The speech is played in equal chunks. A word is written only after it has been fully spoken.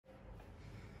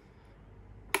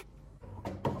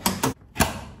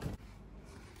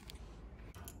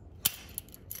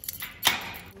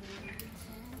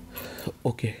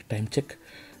Okay time check,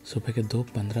 सुबह के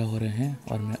 2:15 हो रहे हैं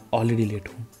और मैं ऑलरेडी लेट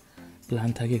हूँ।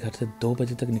 प्लान था कि घर से 2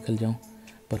 बजे तक निकल जाऊँ,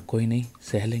 पर कोई नहीं,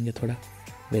 सह लेंगे थोड़ा।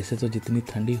 वैसे तो जितनी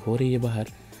ठंडी हो रही है बाहर,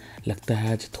 लगता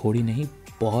है आज थोड़ी नहीं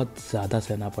बहुत ज़्यादा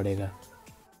सहना पड़ेगा।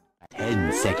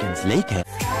 10 seconds later.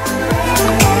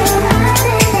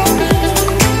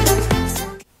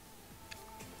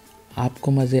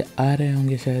 आपको मज़े आ रहे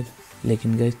होंगे शायद,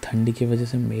 लेकिन गाइस ठंडी की वजह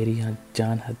से मेरी यहाँ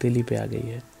जान हथेली पे आ गई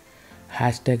है।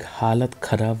 हैशटैग हालत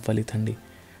ख़राब वाली ठंडी।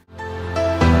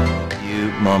 Few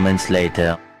moments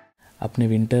later. अपने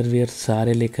विंटर वियर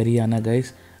सारे लेकर ही आना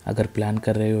गाइस, अगर प्लान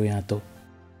कर रहे हो यहाँ तो।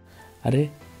 अरे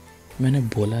मैंने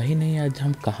बोला ही नहीं आज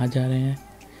हम कहाँ जा रहे हैं।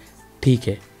 ठीक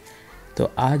है,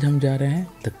 तो आज हम जा रहे हैं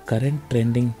the current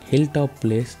trending hill top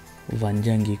place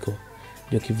वांजांगी को,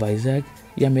 जो कि वाइजैग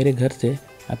या मेरे घर से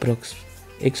अप्रोक्स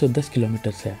 110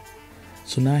 किलोमीटर से है।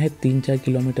 सुना है 3-4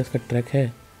 किलोमीटर का ट्रैक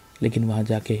है, लेकिन वहाँ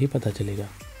जाके ही पता चलेगा।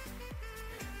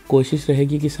 कोशिश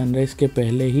रहेगी कि सनराइज़ के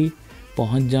पहले ही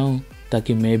पहुँच जाऊँ,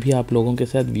 ताकि मैं भी आप लोगों के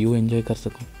साथ व्यू एंजॉय कर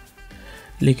सकूँ।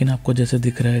 लेकिन आपको जैसे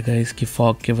दिख रहा है गाइस कि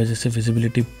फॉग की वजह से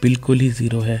विजिबिलिटी बिल्कुल ही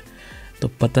ज़ीरो है, तो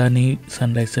पता नहीं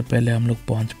सनराइज़ से पहले हम लोग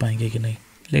पहुँच पाएंगे कि नहीं।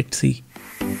 Let's see.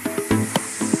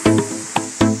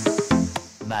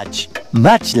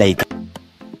 Much later.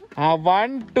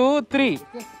 1 2 3।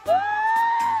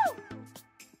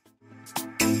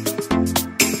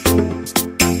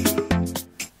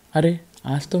 अरे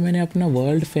आज तो मैंने अपना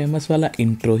वर्ल्ड फेमस वाला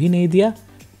इंट्रो ही नहीं दिया।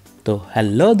 तो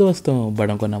हेलो दोस्तों,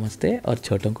 बड़ों को नमस्ते और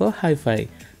छोटों को हाई फाई।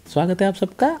 स्वागत है आप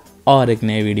सबका और एक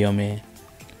नए वीडियो में।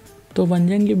 तो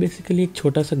वंजंगी बेसिकली एक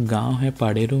छोटा सा गांव है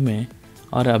पाडेरू में,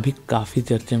 और अभी काफ़ी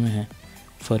चर्चे में है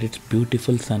for its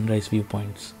beautiful sunrise view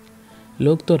points.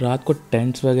 लोग तो रात को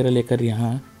टेंट्स वगैरह लेकर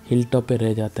यहाँ हिल टॉप पे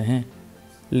रह जाते हैं,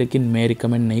 लेकिन मैं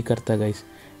रिकमेंड नहीं करता गाइस,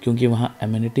 क्योंकि वहाँ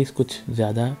एमिनिटीज़ कुछ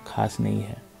ज़्यादा खास नहीं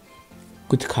है।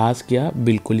 कुछ खास क्या,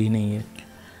 बिल्कुल ही नहीं है।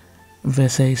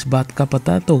 वैसे इस बात का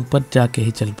पता तो ऊपर जाके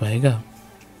ही चल पाएगा।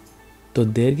 तो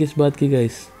देर किस बात की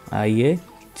गाइस, आइए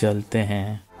चलते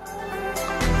हैं।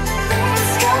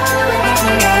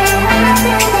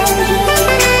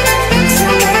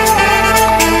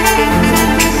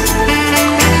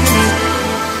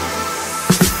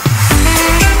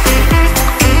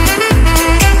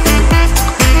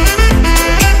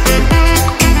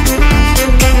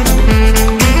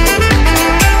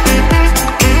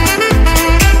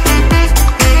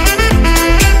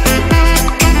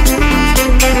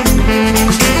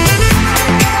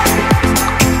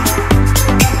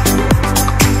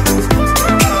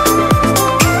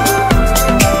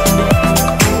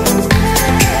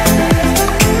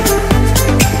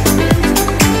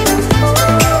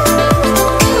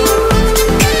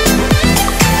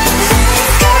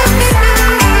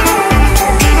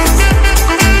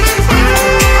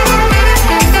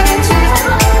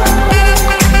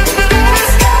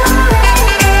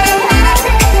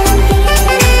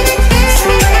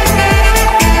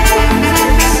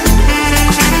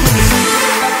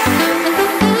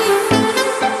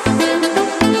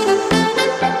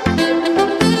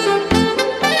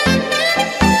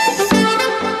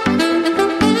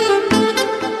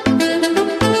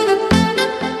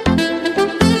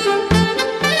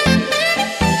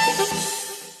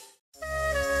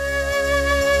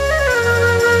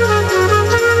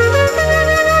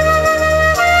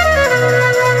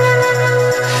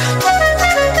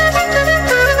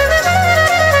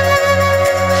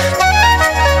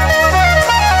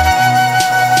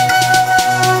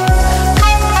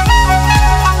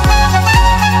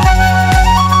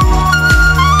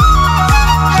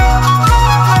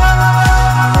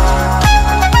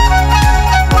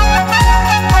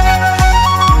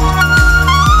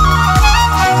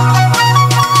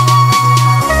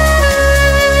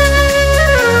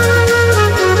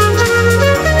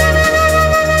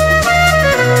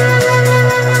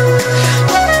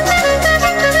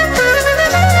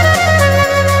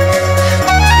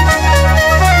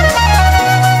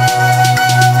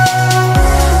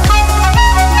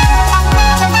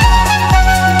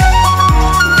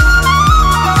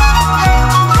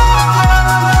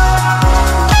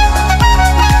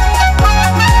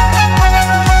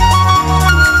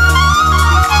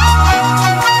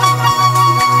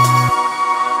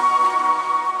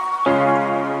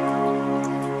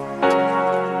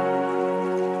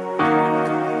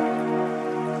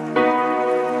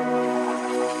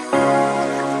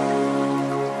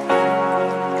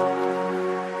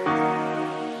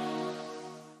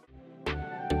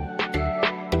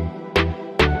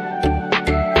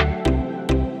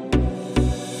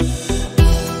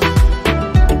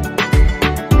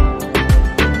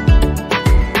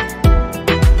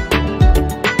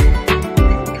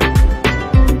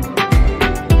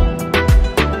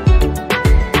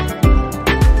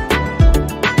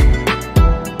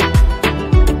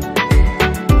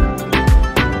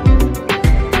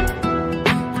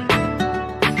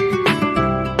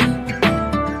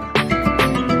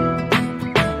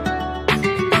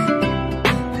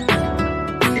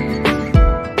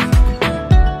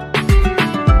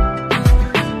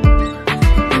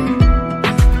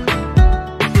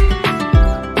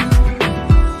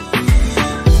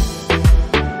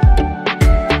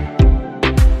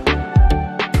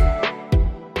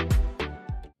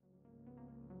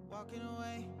 walking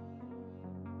away.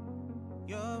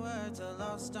 Your words are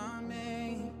lost on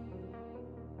me.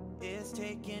 It's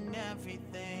taking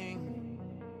everything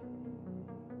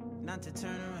not to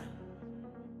turn around.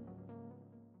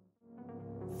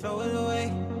 Throw it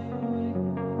away.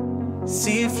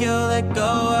 See if you'll let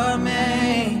go of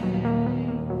me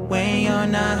when you're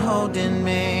not holding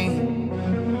me.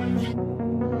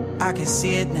 I can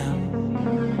see it now.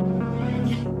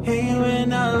 Hey,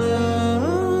 when I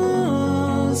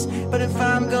lose, but if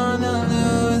I'm gonna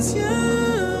lose you,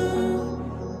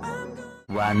 I'm gonna...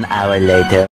 1 hour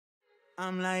later.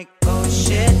 I'm like, oh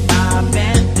shit, I've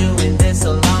been doing this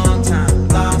a long time.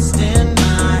 Lost in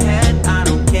my head, I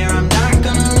don't care, I'm not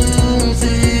gonna lose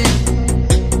it.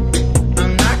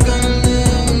 I'm not gonna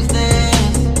lose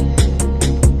this.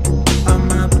 I'm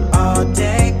up all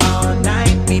day, all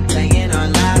night, we playing our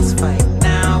last fight.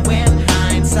 Now in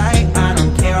hindsight, I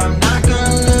don't care, I'm not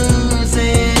gonna lose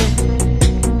it.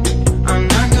 I'm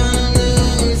not gonna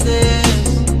lose this.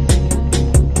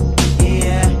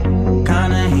 Yeah,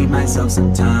 kinda hate myself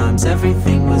sometimes.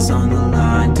 Everything was on the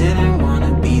line. Didn't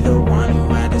wanna be the one who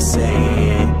had to say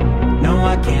it. No,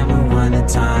 I can't rewind the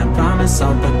time. Promise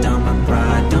I'll put down my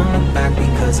pride. Don't look back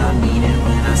because I mean it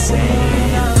when I say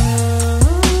it.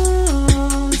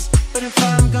 But if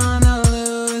I'm gonna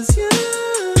lose you,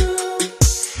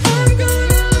 I'm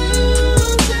gonna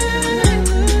lose it.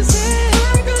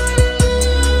 I'm gonna lose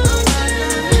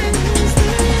it.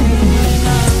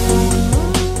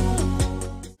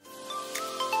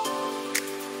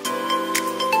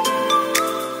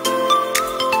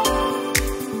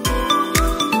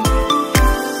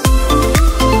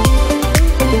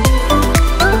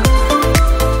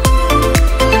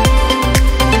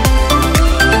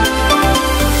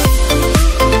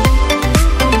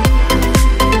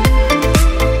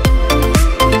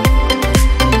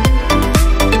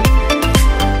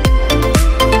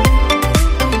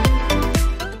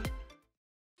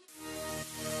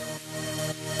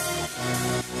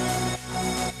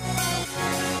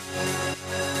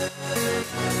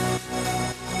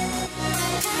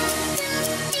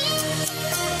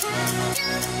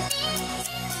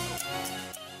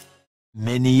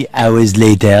 Many hours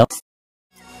later.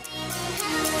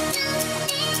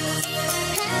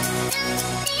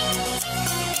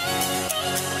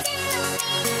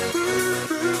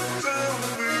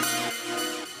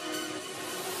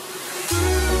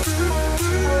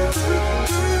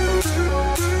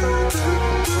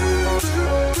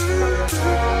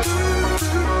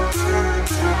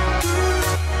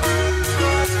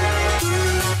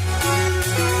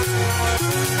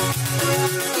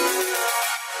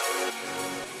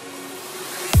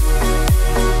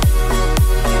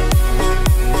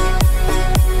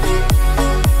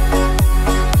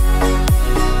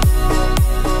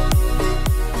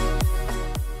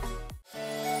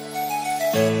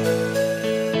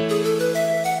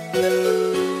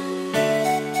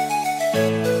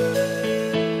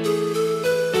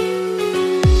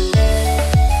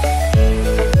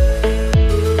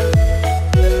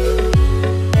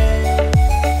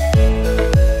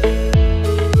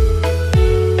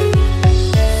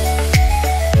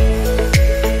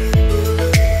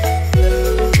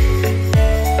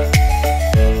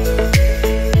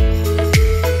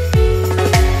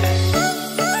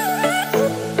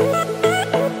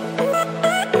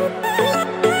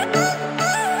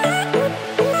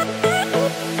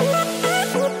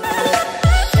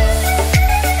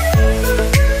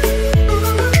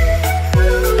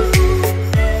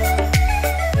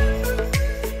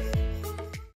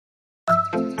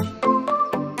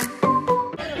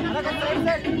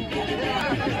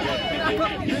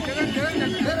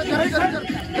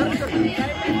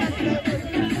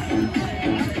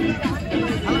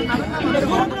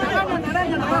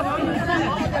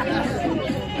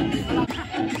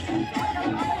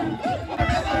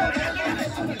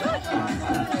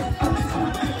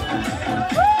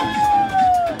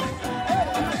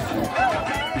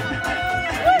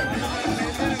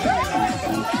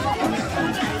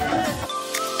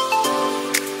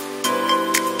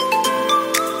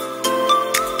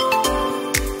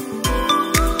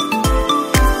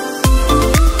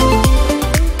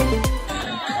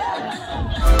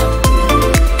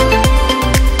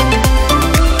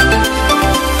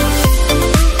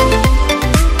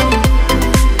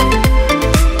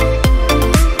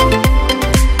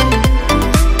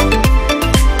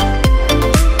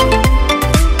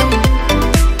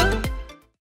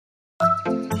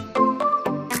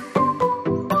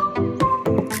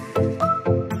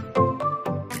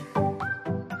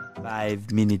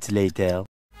 Minutes later.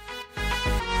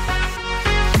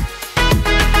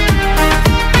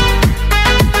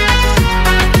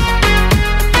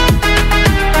 Hey,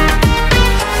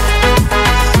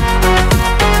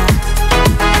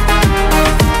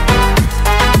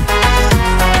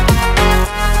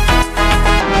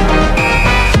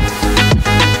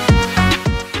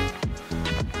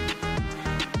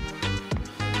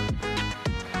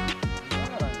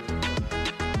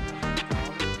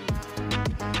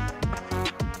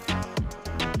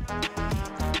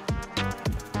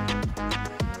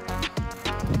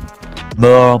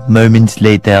 More moments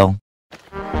later.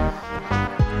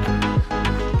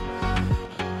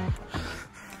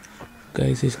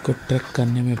 Guys इसको track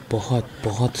करने में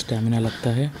बहुत stamina लगता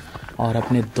है और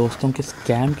अपने दोस्तों के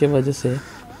स्कैम के वजह से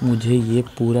मुझे ये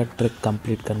पूरा ट्रैक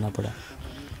कंप्लीट करना पड़ा।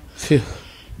 फिर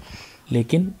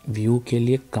लेकिन व्यू के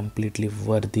लिए कंप्लीटली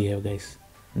वर्दी है गाइस।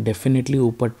 डेफिनेटली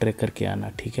ऊपर ट्रैक करके आना,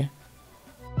 ठीक है।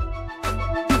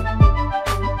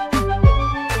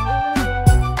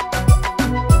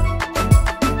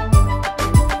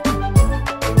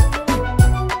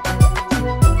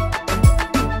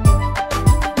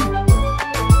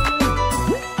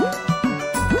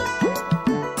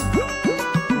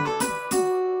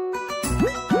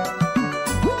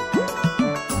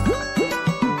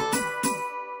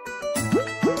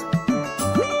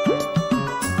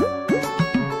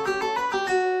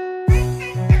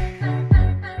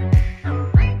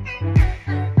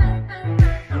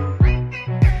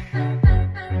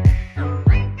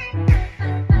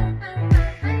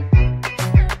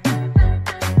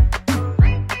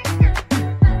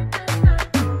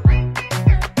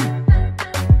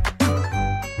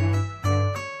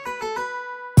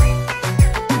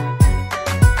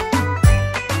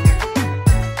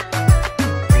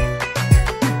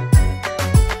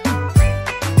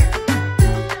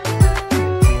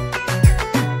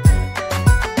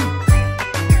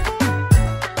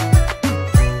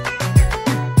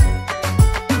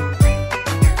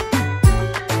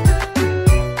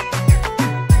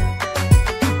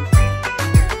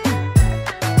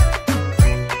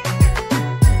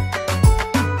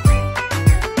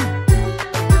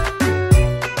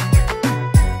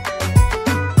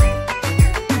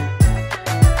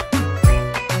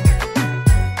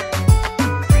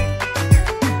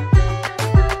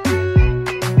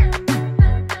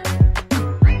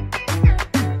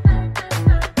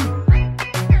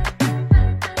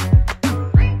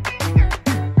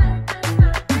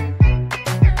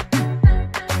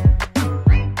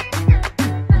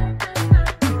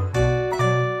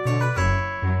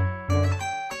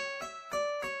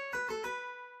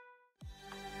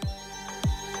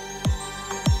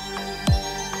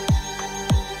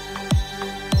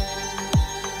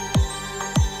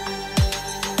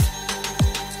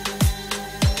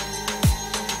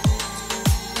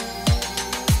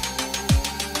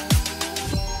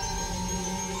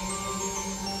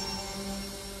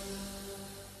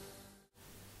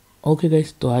 ओके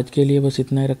गाइस, तो आज के लिए बस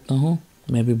इतना ही रखता हूँ।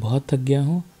 मैं भी बहुत थक गया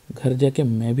हूँ, घर जाके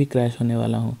मैं भी क्रैश होने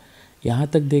वाला हूँ। यहाँ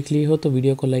तक देख लिए हो तो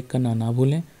वीडियो को लाइक करना ना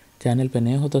भूलें। चैनल पे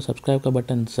नए हो तो सब्सक्राइब का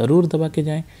बटन ज़रूर दबा के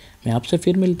जाएं। मैं आपसे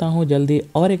फिर मिलता हूँ जल्दी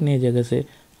और एक नई जगह से।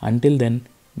 Until then,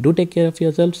 do take care of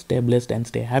yourselves, stay blessed and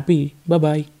stay happy. Bye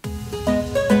bye.